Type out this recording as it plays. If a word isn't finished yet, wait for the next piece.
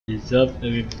What's up,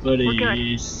 everybody? We're good.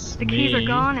 It's The me, keys are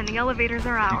gone and the elevators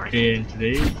are ours. Fikry, and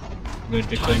today we're going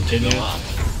to Time to continue go up.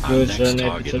 Our next Ghostrunner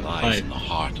target episode lies 5. in the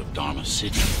heart of Dharma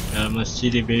City. Dharma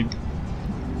City, babe.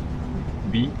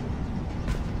 B.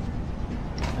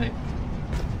 Right.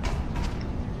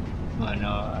 Oh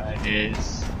no,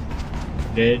 this.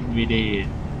 That we did.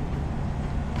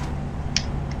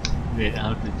 Wait,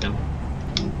 how to jump?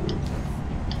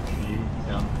 Okay,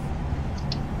 jump.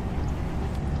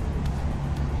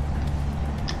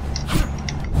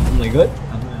 Oh my god!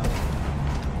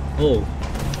 Oh!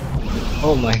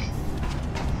 Oh my!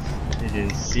 I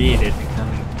didn't see that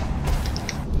coming.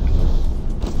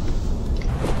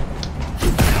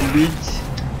 Bitch!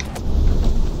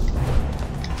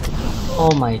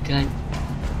 Oh my god!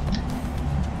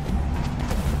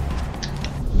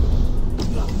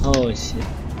 Oh shit!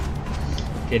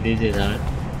 Okay, this is hard.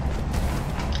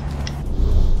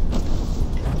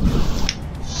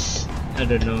 I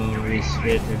don't know which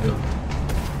way to go.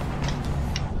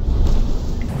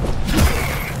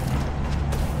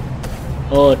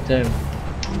 Oh, damn.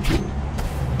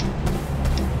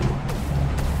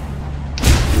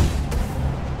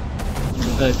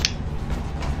 But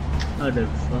how the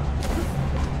fuck?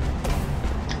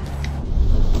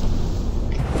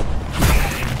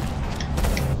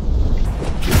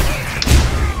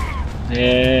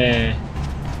 Yeah,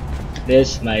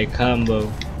 that's my combo.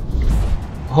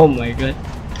 Oh my god.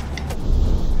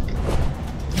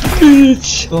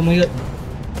 Oh my god.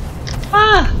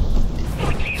 Ah!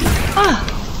 Ah!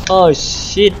 Oh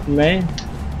shit, man.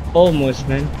 Almost,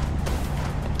 man.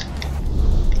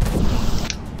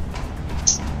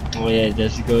 Oh yeah,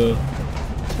 just go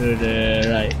to the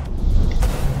right.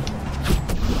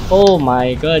 Oh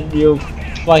my god, you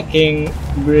fucking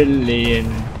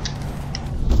brilliant.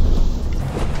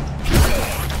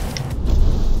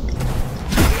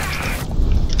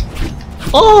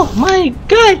 Oh my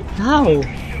god, how?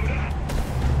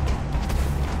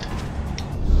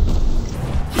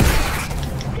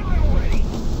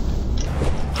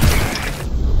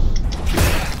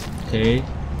 Okay.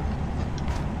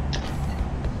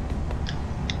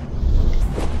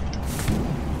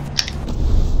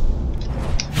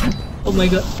 Oh my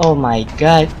god. Oh my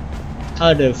god.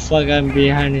 How the fuck I'm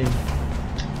behind him?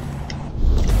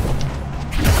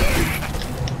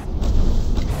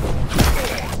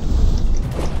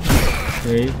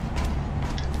 Okay.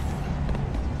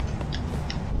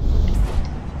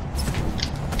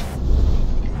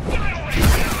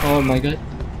 Oh my god.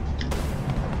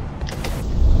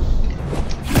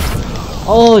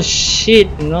 Oh shit,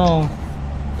 no.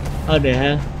 How the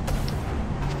hell?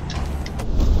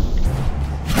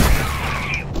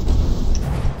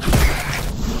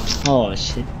 Oh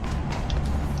shit.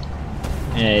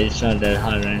 Yeah, it's not that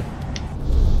hard, right?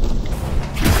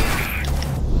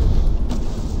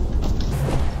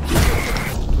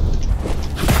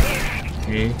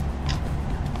 Okay.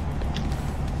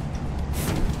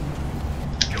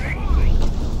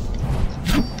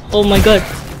 Oh my god.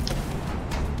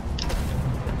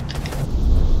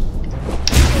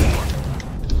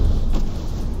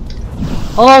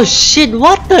 Oh shit,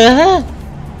 what the hell?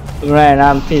 Right,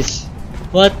 I'm pissed.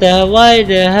 What the hell? Why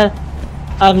the hell?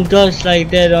 I'm dodged like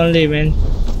that only, man.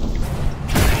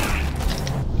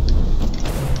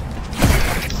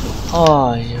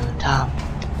 Oh, you damn.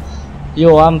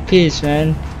 Yo, I'm pissed,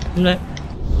 man. I'm like,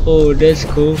 oh, that's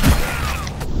cool.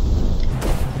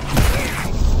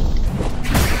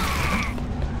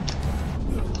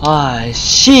 Ah,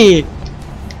 shit.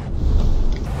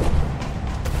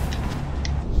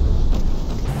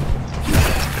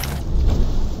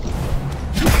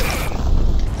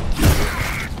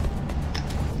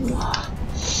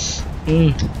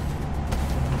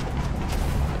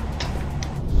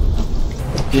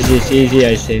 This is easy,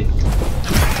 I say.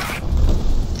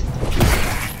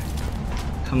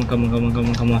 Come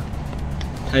on.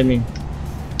 Timing.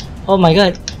 Oh my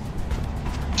god.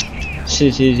 This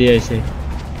is easy, I say.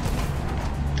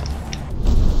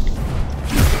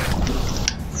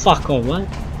 Fuck off, what?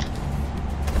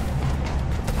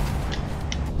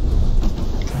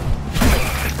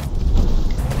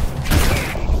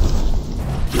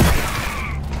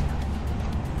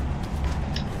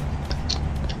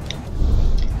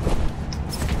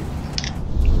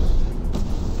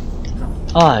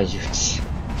 Ah, yes.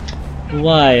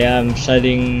 Why I'm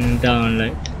sliding down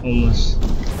like almost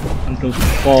want to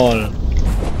fall.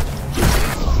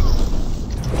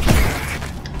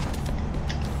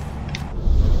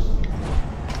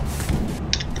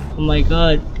 Oh my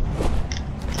god.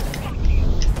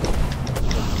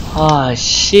 Ah,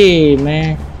 shit,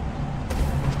 man.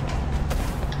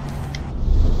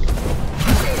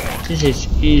 This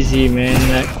is easy, man.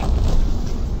 Like,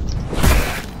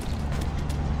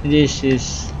 this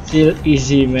is still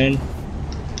easy, man.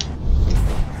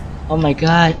 Oh my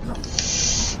god.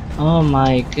 Oh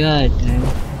my god,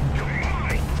 man.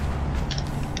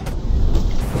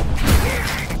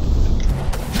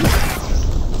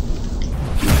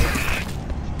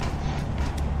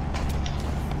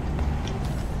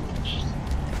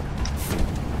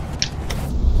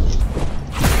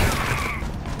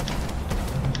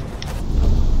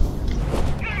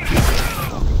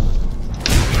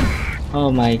 Oh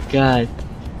my god.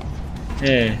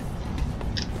 Yeah.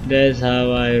 That's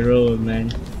how I roll, man.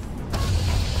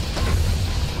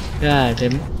 God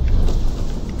damn.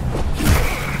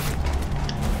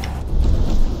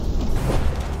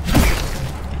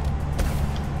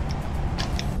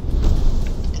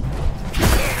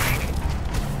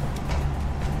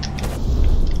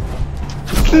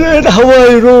 That's how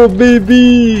I roll,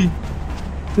 baby.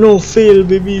 No fail,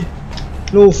 baby.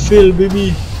 No fail,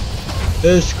 baby.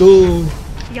 Let's go.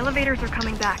 The elevators are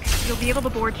coming back. You'll be able to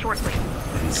board shortly.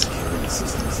 Any security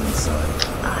systems inside?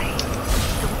 I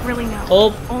don't really know.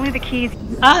 Oh. Only the keys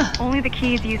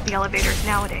use the elevators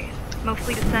nowadays.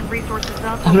 Mostly to send resources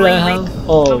up. I'm like, how?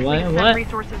 Oh, what?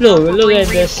 Look at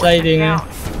that sliding, man.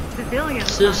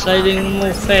 Civilians Still sliding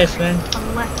more fast, man.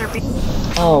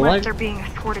 Unless they're being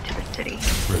escorted to the city.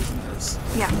 Prisoners.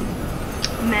 Yeah.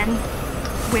 Men,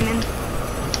 women.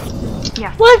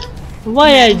 Yeah. What?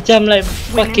 Why I jump like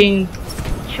fucking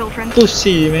children.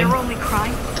 pussy, man? Their only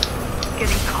crime?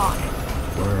 Getting caught.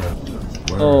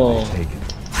 Where Oh. are they taken?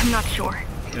 I'm not sure.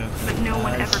 Yeah. But no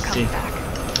one ever see. comes back.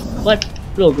 What?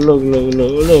 Look.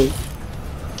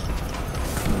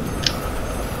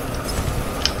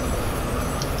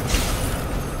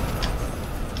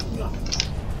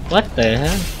 What the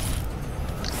hell?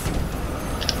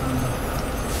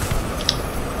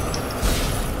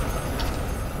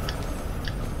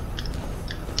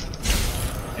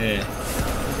 Yeah.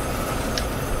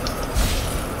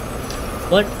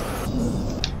 What?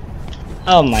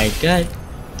 Oh my god.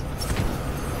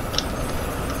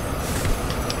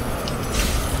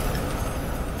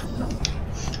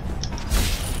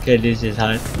 Okay, this is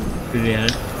hard. Really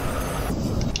hard.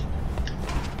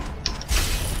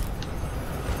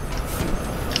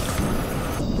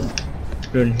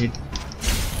 Don't hit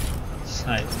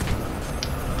side.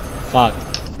 Fuck.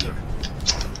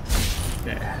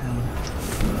 Yeah.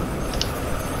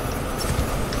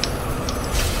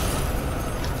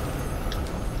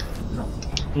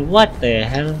 What the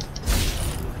hell?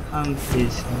 I'm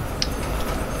pissed.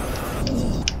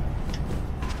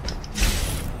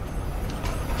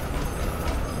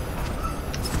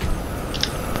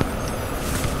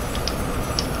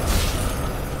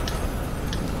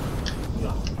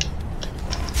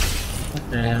 What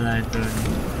the hell I don't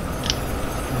know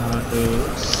how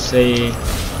to say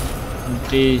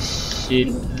this shit.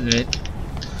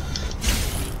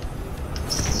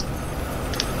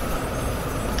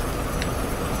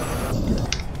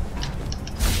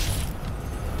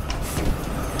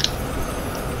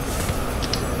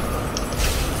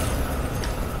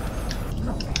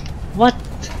 What?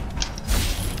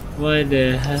 Why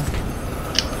the hell?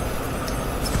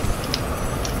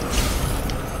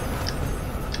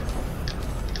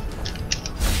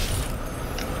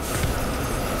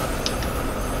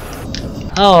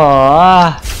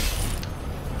 Oh,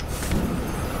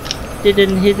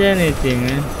 didn't hit anything,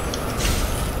 man.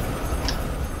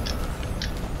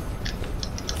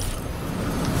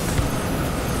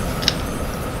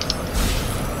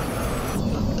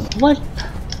 What?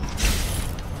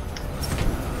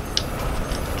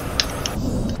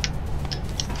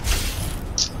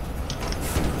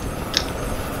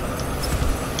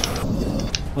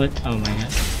 What? Oh my god.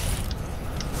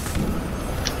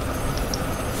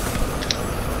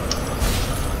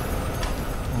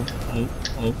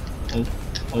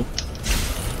 Oh.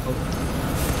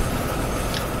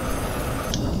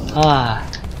 Ah.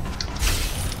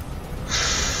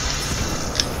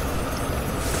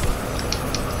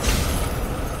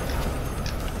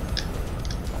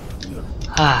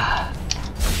 Ah.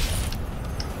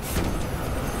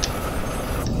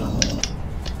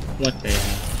 What the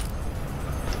hell?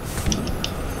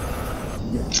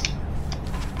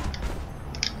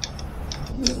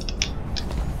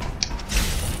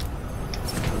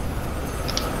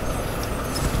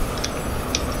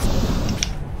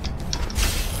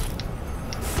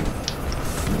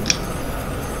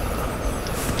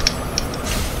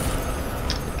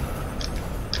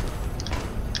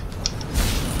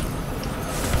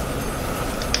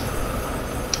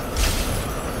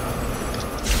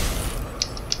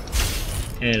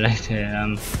 Yeah, like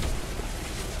that.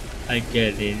 I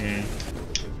get it, man.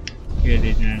 Get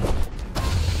it, man.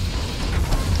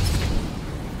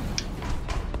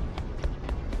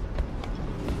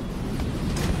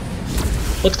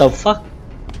 What the fuck?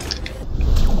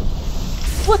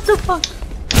 What the fuck?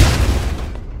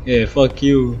 Yeah, fuck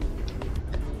you.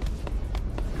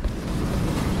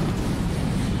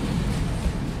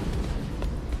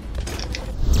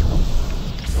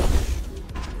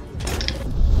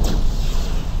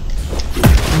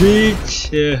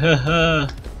 Bitch, yeah, haha.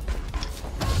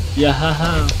 Yeah,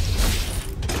 haha.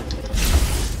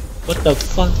 What the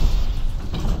fuck?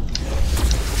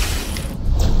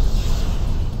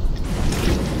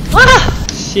 Ah!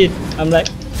 Shit, I'm like,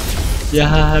 yeah,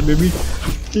 haha, baby.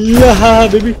 Yeah, haha,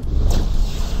 baby.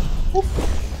 Whoop.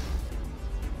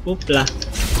 Whoop lah.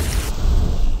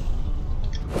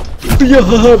 Yeah,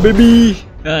 haha, baby.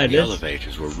 Ah, The that's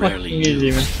elevators were fucking rarely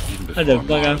easy, man. used, even What the before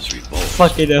fuck? I'm Mars revolt.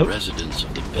 fucking up. Residents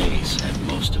of the base had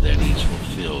most of their needs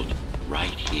fulfilled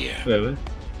right here. Whatever.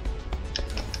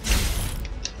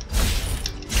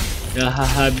 Yeah,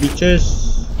 haha,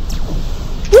 bitches.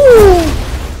 Woo!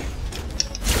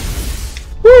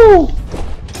 Woo!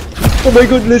 Oh my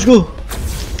god, let's go.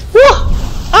 Woo!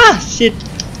 Ah, shit.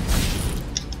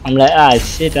 I'm like, ah,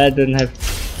 shit, I don't have.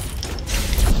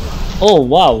 Oh,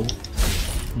 wow.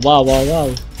 Wow, wow,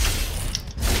 wow.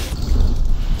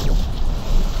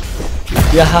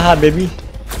 Yeah, haha, baby.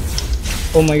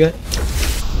 Oh my god.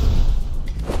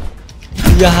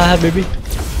 Yeah, haha, baby.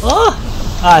 Oh!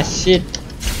 Ah, shit.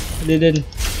 Didn't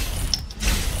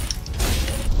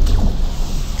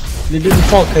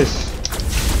focus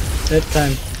that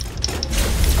time.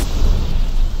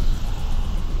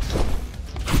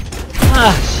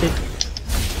 Ah, shit.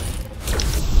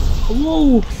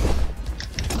 Whoa.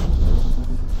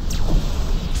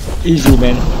 Easy,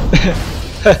 man.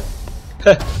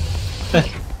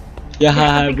 Yeah,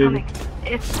 There's something baby. coming.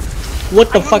 It's...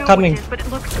 What the I don't fuck know coming? What, it is, but it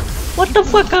looks... What the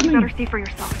fuck You coming? better see for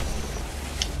yourself.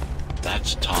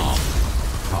 That's Tom.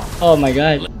 Oh my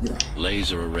god.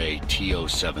 Laser array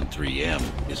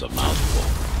TO73M is a mouthful.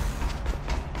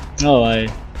 Oh, I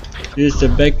use the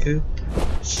back.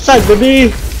 Suck,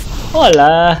 baby.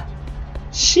 Hola.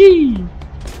 She.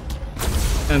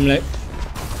 I'm like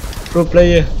pro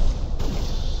player.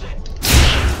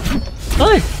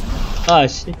 Oi. Ah,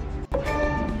 shit.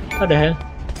 What the hell?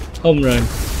 Home run.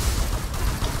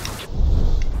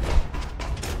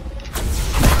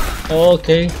 Oh,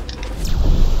 okay.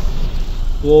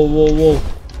 Whoa, whoa, whoa.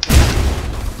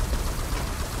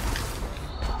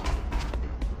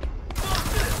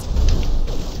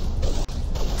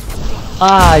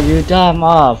 Ah, you dumb.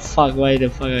 Ah, fuck. Why the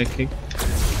fuck I kicked?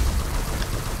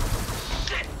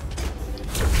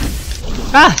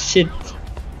 Ah, shit.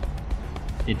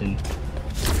 Didn't.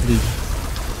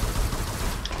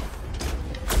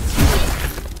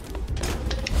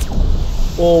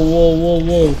 Whoa, whoa, whoa,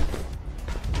 whoa.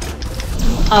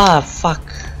 Ah, fuck.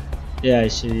 Yeah, I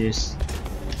should use.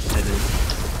 I did.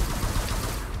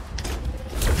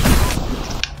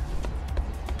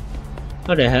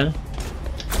 What the hell?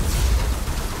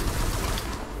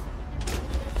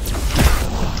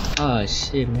 Ah,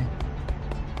 shit, man.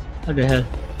 What the hell?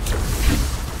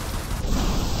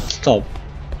 Stop.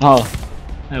 Oh.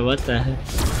 Hey, what the hell?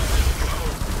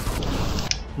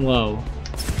 Wow.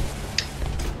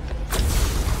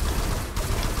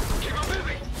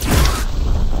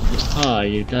 Ah,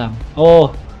 you dumb.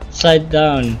 Oh, side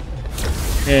down.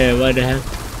 Hey, what the hell?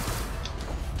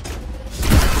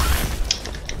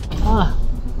 Ah.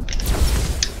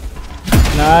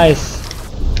 Nice.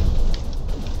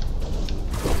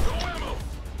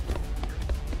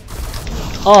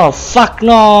 Oh, fuck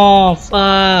no.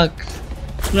 Fuck.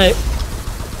 Like,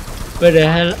 where the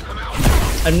hell?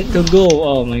 I need to go.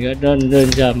 Oh my god, don't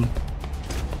jump.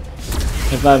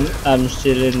 If I'm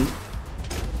still in.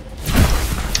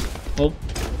 Oh.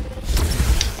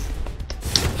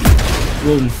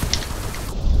 Boom.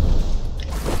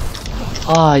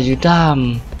 Ah, you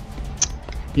dumb.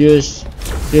 Use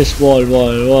wall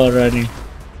running.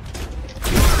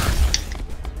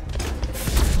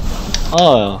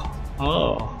 Oh,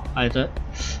 I thought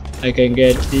I can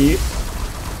get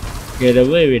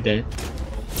away with that.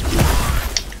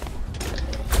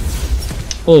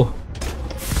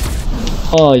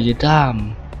 Oh, you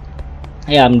dumb.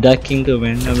 Yeah, I'm ducking too,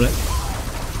 man. I'm like,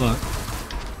 fuck.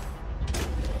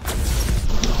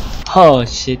 Oh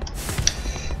shit.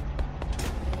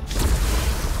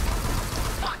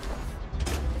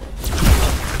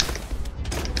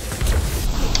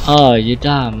 Oh, you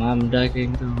dumb. I'm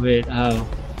ducking too. Wait, how?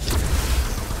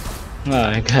 Oh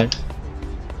my god.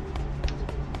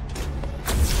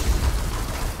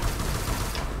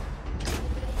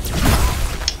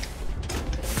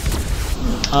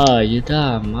 Oh, you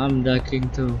dumb. I'm ducking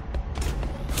too.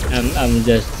 I'm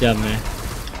just jumping.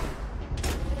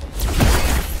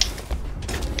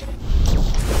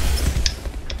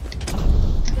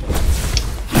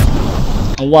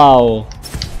 Wow.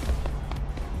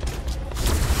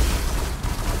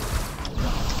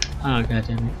 Oh, god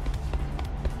damn it.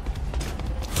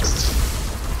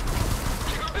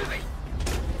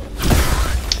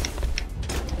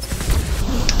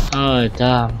 Oh,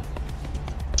 damn.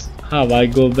 How do I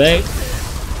go back?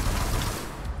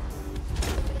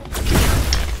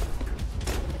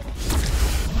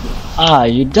 Ah,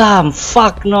 you dumb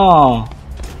fuck no.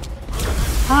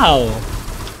 How?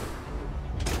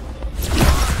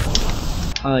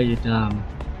 Oh, you dumb.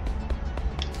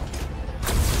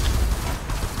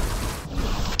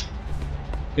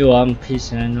 You want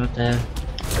peace and not there.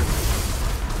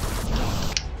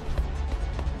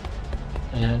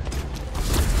 Yeah.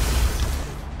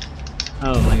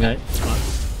 Oh my god. Fuck.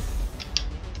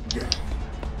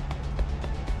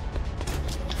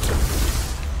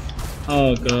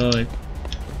 Oh god.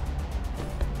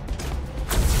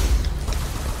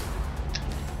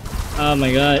 Oh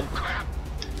my god.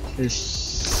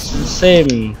 It's the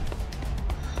same.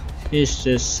 It's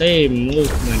the same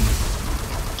movement.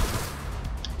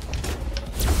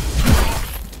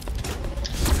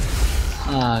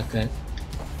 Ah, god.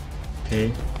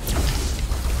 Okay.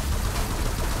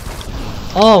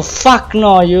 Oh fuck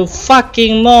no, you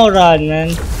fucking moron,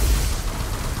 man.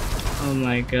 Oh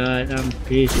my god, I'm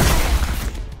pissed.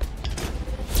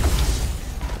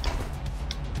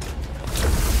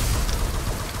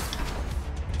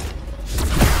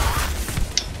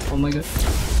 Oh my god.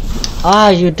 Ah,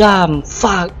 you dumb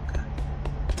fuck.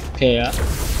 Okay, I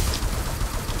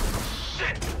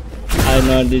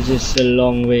know this is a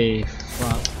long way.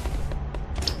 Fuck.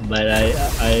 But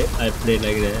I play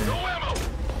like that.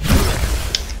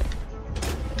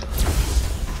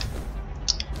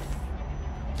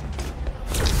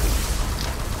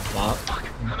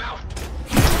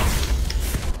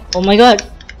 Oh my god!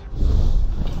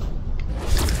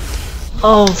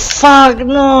 Oh fuck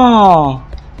no!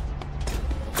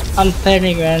 I'm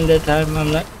panicking man that time.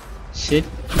 I'm like, shit.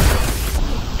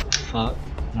 Fuck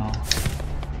no.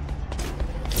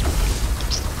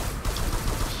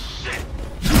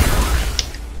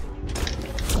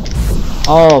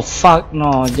 Oh fuck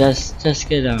no! Just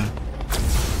get down.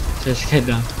 Just get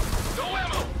down.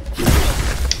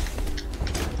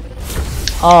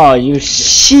 Oh you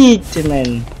shit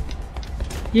man.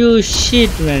 You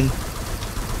shit man.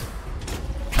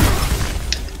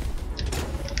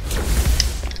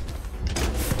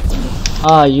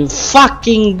 Ah, you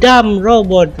fucking dumb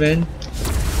robot man.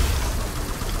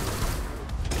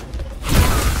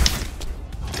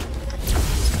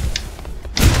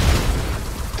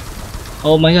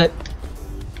 Oh my god.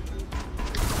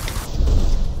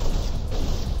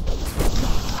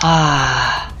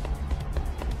 Ah,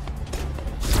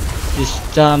 this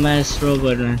dumbass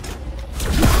robot man.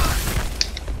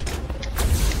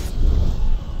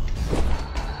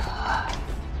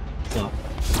 Fuck.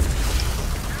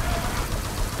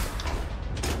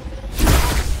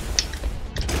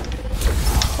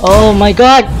 Oh my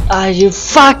god, are you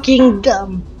fucking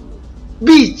dumb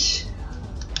bitch?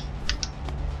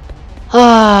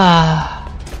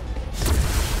 Ah,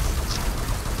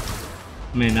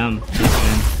 man, I'm pissed,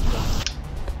 man.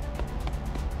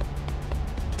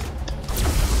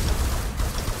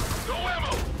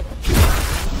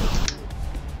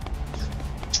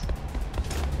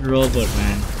 Robot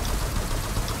man.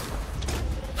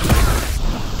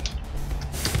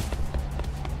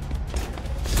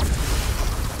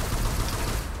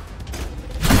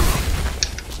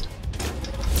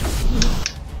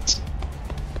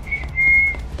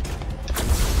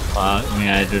 Fuck me,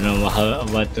 I don't know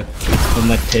what to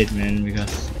commentate man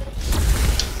because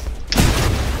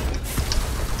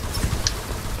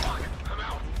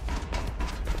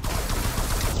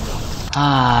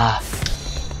ah.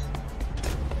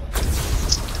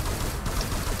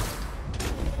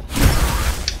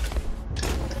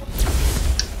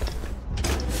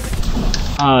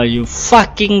 Oh, you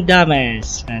fucking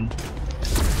dumbass, man.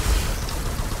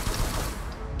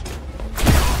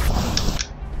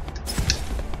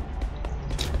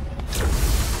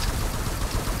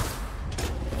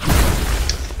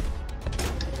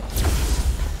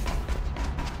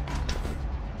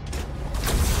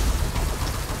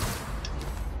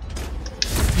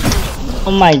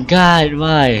 Oh my god,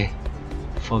 why?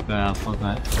 Forgot.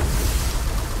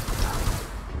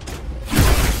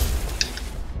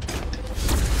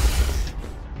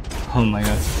 Oh my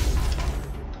god.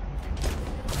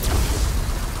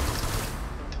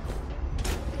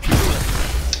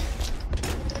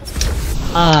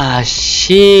 Ah,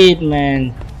 shit,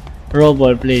 man.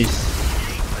 Robot, please.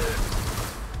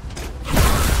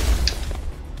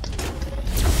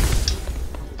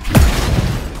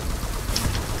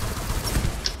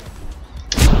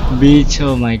 Bitch,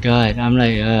 oh my god. I'm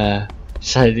like,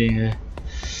 siding her.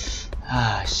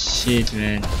 Ah, shit,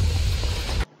 man.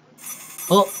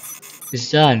 Oh,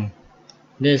 it's done.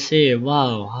 Let's see.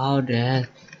 Wow, how the heck.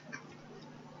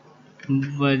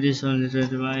 But this only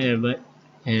 25 here, but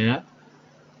yeah,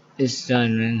 it's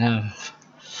done, man.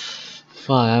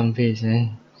 Fuck, I'm pissed,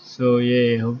 man. So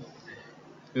yeah, hope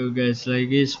you guys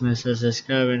like this. Smash the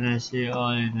subscribe, and I see you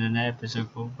all in the next episode.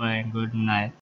 Goodbye and good night.